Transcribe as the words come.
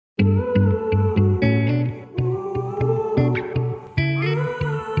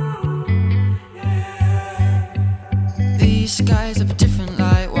skies of a different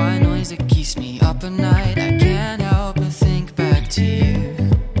light, white noise that keeps me up at night. I can't help but think back to you.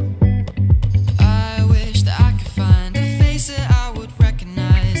 I wish that I could find a face that I would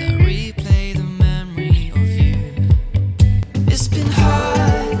recognize. I replay the memory of you. It's been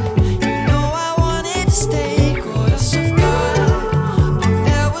hard, you know I wanted to stay, caught us off guard, but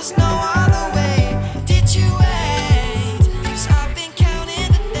there was no other way. Did you wait? 'Cause I've been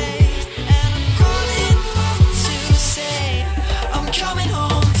counting the days, and I'm calling home to say I'm coming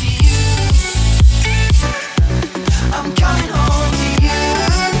home to you. I'm coming home to you.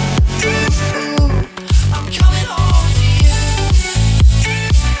 I'm coming home to you.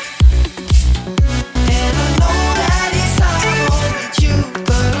 And I know that it's not home with you,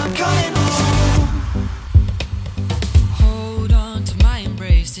 but I'm coming home. Hold on to my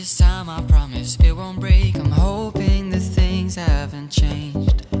embrace, this time I promise it won't break. I'm hoping that things haven't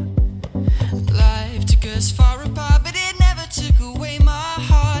changed. Life took us far apart, but it never took away my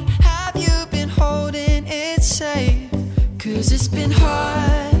heart. Have you been holding it safe? 'Cause it's been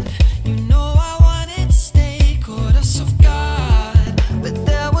hard.